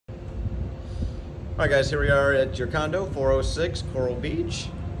Alright guys, here we are at your condo, 406 Coral Beach.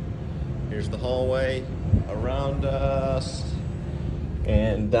 Here's the hallway around us.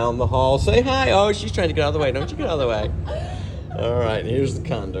 And down the hall, say hi. Oh, she's trying to get out of the way. Don't you get out of the way. Alright, here's the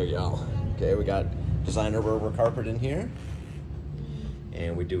condo, y'all. Okay, we got designer rubber carpet in here.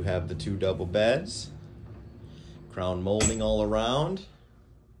 And we do have the 2 double beds. Crown molding all around.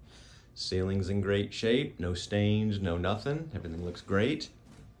 Ceiling's in great shape. No stains, no nothing. Everything looks great.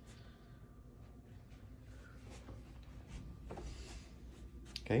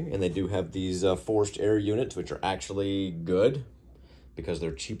 Okay, and they do have these forced air units, which are actually good because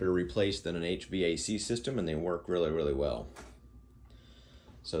they're cheaper to replace than an HVAC system, and they work really, really well.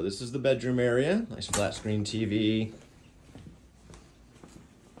 So this is the bedroom area. Nice flat screen TV.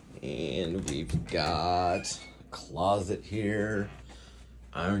 And we've got a closet here,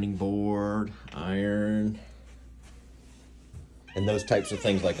 ironing board, iron. And those types of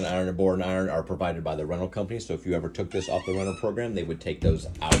things like an ironing board and iron are provided by the rental company. So if you ever took this off the rental program, they would take those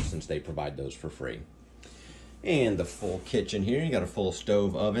out since they provide those for free. And the full kitchen here. You got a full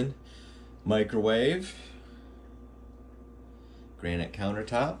stove oven, microwave, granite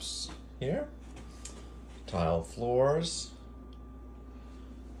countertops here, tile floors.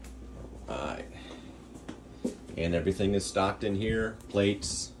 All right. And everything is stocked in here.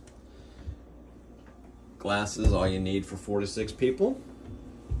 Plates, glasses, all you need for 4 to 6 people.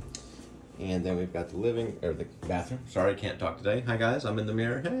 And then we've got the bathroom. Sorry, I can't talk today. Hi guys, I'm in the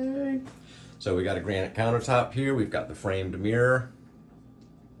mirror. Hey. So we got a granite countertop here. We've got the framed mirror.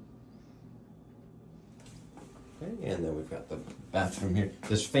 Okay, and then we've got the bathroom here.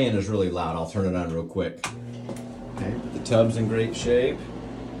 This fan is really loud. I'll turn it on real quick. Okay, the tub's in great shape.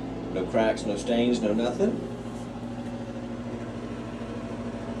 No cracks, no stains, no nothing.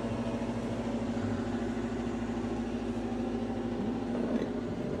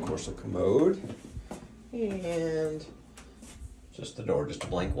 Of course, a commode, and just the door, just a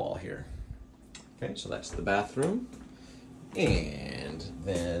blank wall here. Okay, so that's the bathroom, and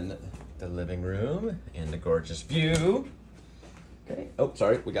then the living room and the gorgeous view. Okay, oh,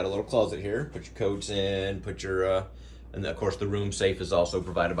 sorry, we got a little closet here. Put your coats in, put your, and of course the room safe is also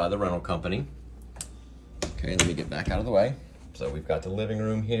provided by the rental company. Okay, let me get back out of the way. So we've got the living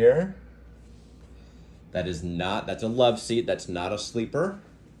room here. That's a love seat, that's not a sleeper.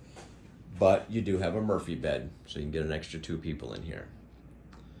 But you do have a Murphy bed, so you can get an extra 2 people in here.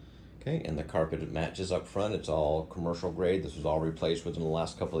 Okay, and the carpet matches up front. It's all commercial grade. This was all replaced within the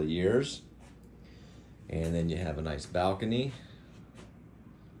last couple of years. And then you have a nice balcony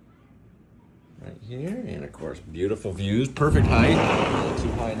right here. And of course, beautiful views, perfect height. Not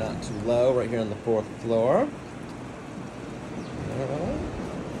too high, not too low, right here on the 4th floor.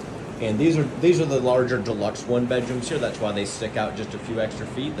 And these are the larger deluxe 1-bedrooms here. That's why they stick out just a few extra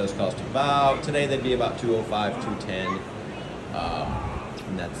feet. Those cost about, today they'd be about $205, $210,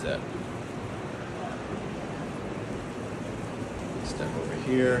 and that's it. Step over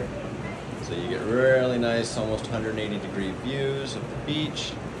here. So you get really nice, almost 180-degree views of the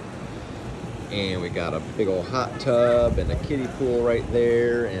beach. And we got a big old hot tub and a kiddie pool right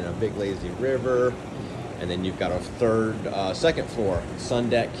there and a big lazy river. And then you've got a second floor sun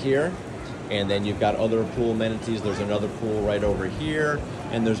deck here. And then you've got other pool amenities. There's another pool right over here.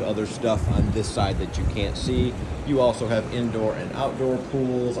 And there's other stuff on this side that you can't see. You also have indoor and outdoor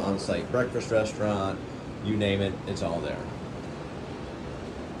pools, on-site breakfast restaurant, you name it, it's all there.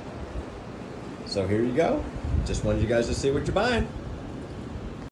 So here you go. Just wanted you guys to see what you're buying.